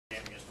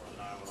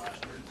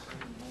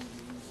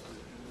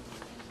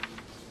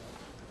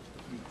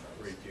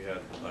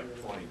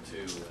two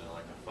in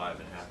like a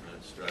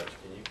 5.5-minute stretch.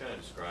 Can you kind of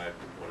describe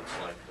what it's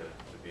like to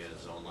be in a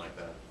zone like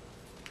that?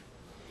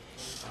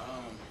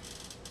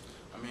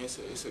 I mean,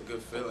 it's a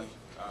good feeling.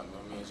 I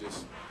mean,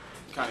 just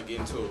kind of get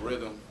into a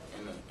rhythm,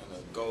 and the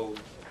goal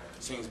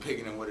seems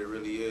bigger than what it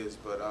really is.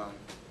 But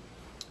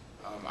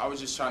I was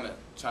just trying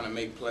to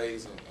make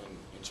plays and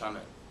trying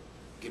to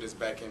get us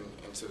back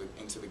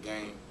into the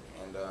game.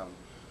 And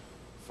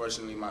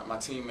fortunately, my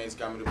teammates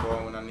got me the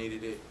ball when I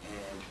needed it,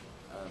 and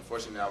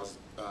unfortunately, I was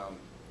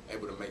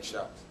able to make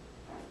shots.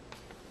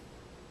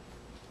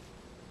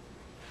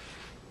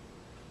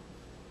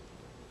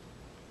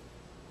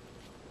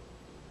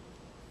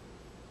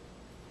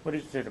 What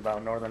is it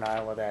about Northern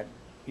Iowa that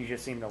you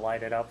just seem to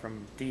light it up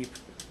from deep?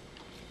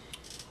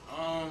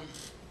 I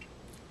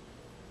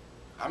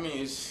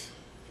mean,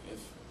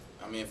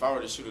 if I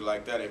were to shoot it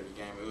like that every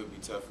game, it would be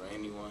tough for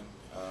anyone.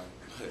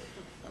 But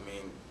I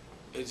mean,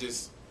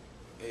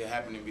 it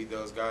happened to be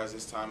those guys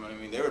this time. I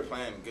mean, they were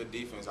playing good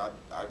defense. I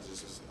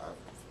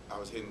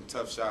was hitting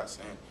tough shots,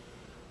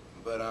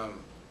 but I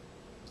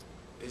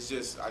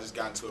just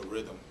got into a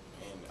rhythm,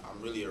 and I'm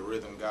really a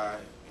rhythm guy.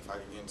 If I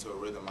could get into a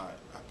rhythm, I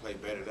play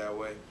better that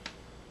way.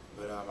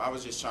 But I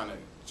was just trying to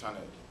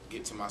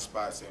get to my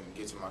spots and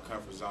get to my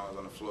comfort zones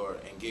on the floor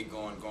and get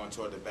going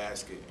toward the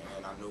basket.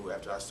 And I knew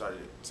after I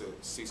started to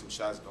see some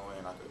shots go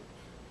in, I could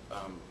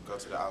go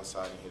to the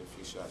outside and hit a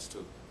few shots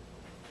too.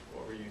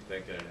 What were you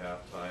thinking at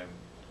halftime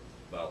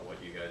about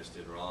what you guys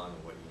did wrong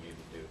and what you needed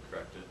to do to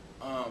correct it?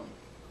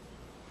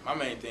 My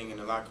main thing in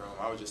the locker room,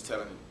 I was just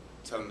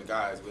telling the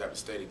guys we have to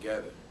stay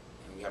together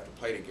and we have to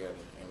play together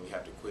and we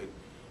have to quit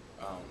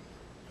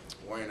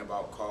worrying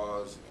about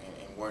calls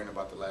and worrying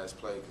about the last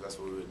play, because that's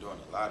what we were doing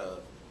a lot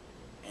of.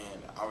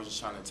 And I was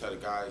just trying to tell the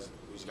guys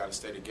we just got to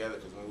stay together,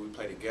 because when we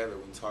play together,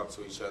 we talk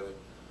to each other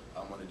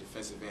on the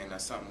defensive end.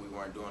 That's something we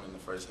weren't doing in the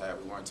first half.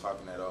 We weren't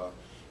talking at all.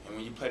 And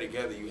when you play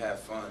together, you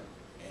have fun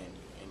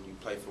and you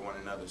play for one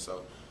another.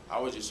 So I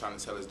was just trying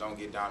to tell us, don't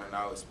get down and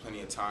out. There's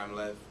plenty of time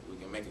left. We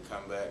can make a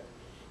comeback.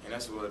 And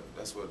that's what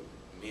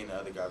me and the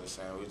other guys are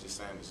saying. We were just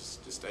saying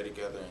just stay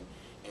together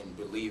and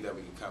believe that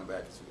we can come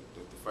back.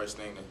 The first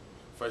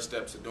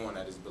step to doing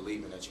that is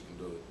believing that you can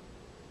do it.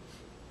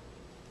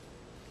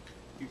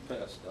 You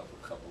passed up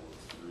a couple of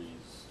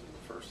threes in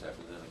the first half,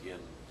 and then again,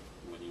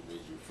 when you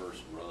made your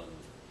first run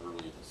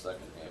early in the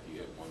second half, you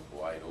had one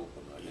wide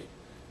open. I think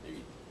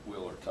maybe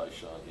Will or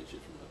Tyshawn hit you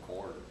from the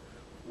corner.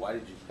 Why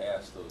did you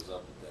pass those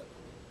up at that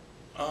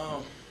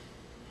point?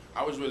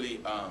 I was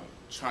really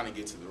trying to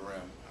get to the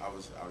rim. I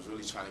was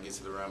really trying to get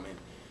to the rim, and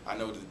I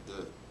know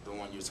the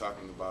one you're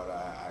talking about.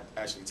 I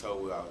actually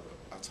told Will,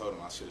 I told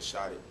him I should have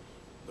shot it,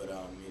 but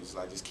he was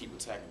like, just keep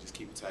attacking, just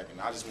keep attacking.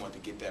 I just wanted to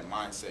get that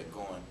mindset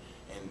going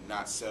and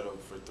not settle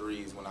for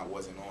threes when I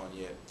wasn't on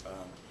yet,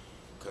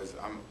 because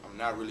I'm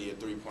not really a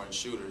three-point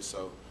shooter.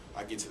 So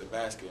I get to the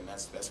basket, and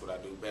that's what I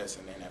do best.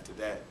 And then after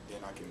that,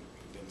 then I can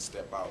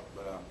step out.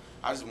 But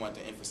I just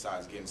wanted to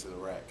emphasize getting to the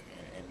rack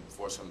and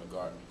force him to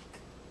guard me.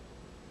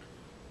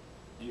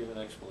 Do you have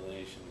an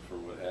explanation for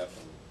what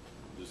happened,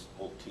 just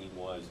whole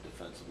team-wise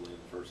defensively in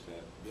the first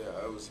half?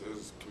 Yeah, it was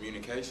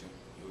communication.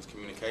 It was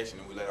communication,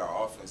 and we let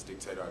our offense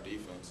dictate our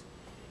defense,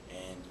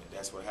 and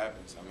that's what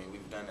happens. I mean,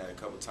 we've done that a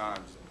couple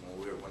times. When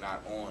we're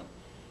not on,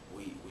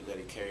 we let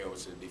it carry over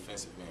to the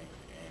defensive end,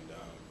 and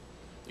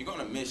you're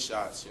going to miss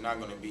shots. You're not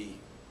going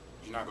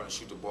to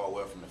shoot the ball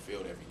well from the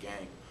field every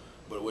game.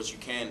 But what you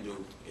can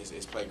do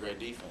is play great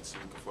defense. You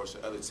can force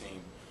the other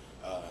team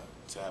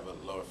to have a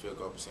lower field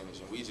goal percentage,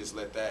 and we just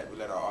let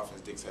our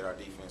offense dictate our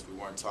defense. We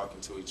weren't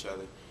talking to each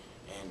other,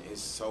 and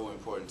it's so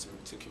important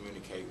to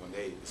communicate when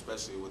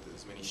especially with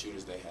as many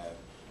shooters they have.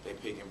 They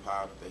pick and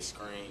pop, they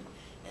screen,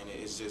 and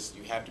it's just,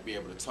 you have to be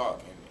able to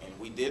talk, and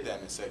we did that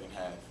in the second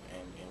half,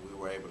 and we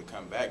were able to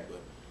come back.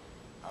 But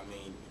I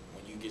mean,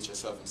 when you get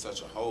yourself in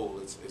such a hole,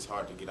 it's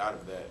hard to get out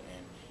of that,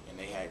 and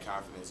they had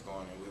confidence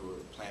going, and we were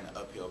playing an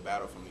uphill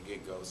battle from the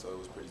get-go, so it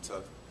was pretty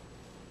tough.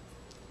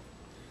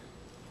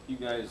 You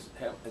guys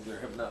there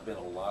have not been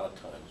a lot of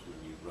times when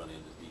you run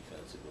into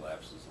defensive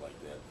lapses like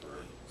that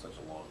for such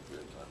a long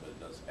period of time, but it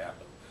does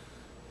happen.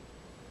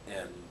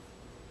 And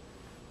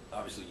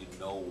obviously you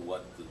know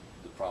what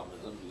the problem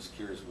is. I'm just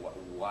curious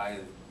why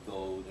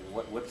though, and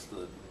what's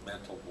the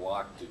mental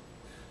block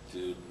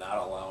to not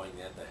allowing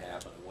that to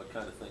happen? What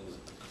kind of things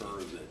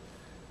occur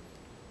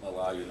that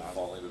allow you to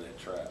fall into that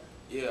trap?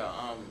 Yeah,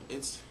 I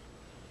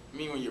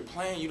mean, when you're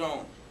playing,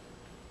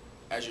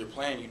 as you're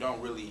playing, you don't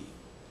really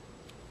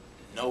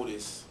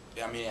notice.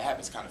 I mean, it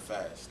happens kind of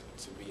fast,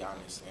 to be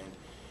honest,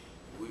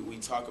 and we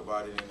talk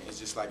about it, and it's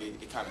just like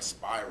it kind of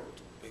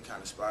spiraled. It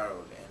kind of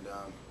spiraled,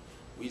 and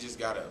we just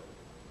gotta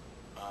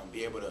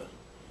be able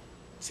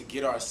to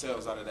get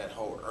ourselves out of that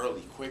hole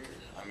early, quicker.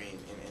 I mean,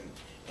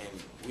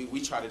 and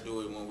we try to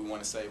do it when we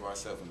want to save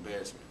ourselves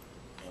embarrassment,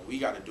 and we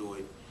got to do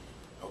it.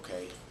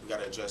 Okay, we got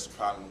to address the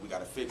problem. We got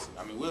to fix it.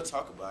 I mean, we'll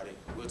talk about it.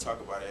 We'll talk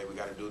about it. Hey, we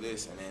got to do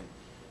this, and then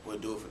we'll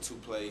do it for 2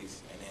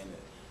 plays, and then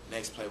the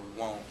next play we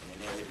won't,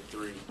 and then they'll hit a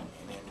 3,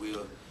 and then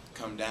we'll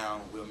come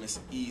down. We'll miss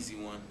an easy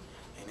one,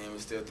 and then we're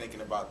still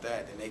thinking about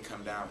that. Then they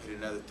come down, hit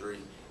another 3,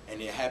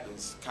 and it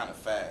happens kind of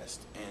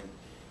fast. And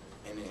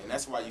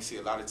that's why you see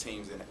a lot of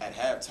teams at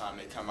halftime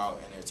they come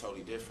out and they're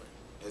totally different.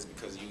 It's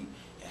because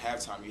at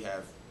halftime you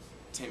have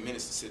 10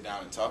 minutes to sit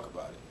down and talk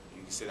about it.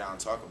 You can sit down and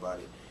talk about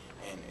it,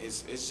 and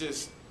it's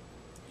just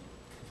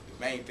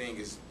the main thing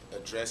is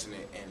addressing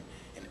it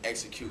and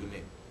executing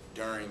it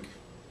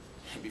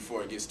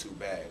before it gets too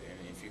bad.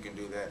 And if you can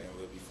do that, then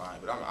we'll be fine.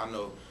 But I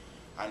know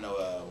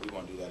we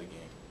won't do that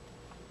again.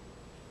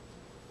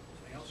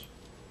 Anything else?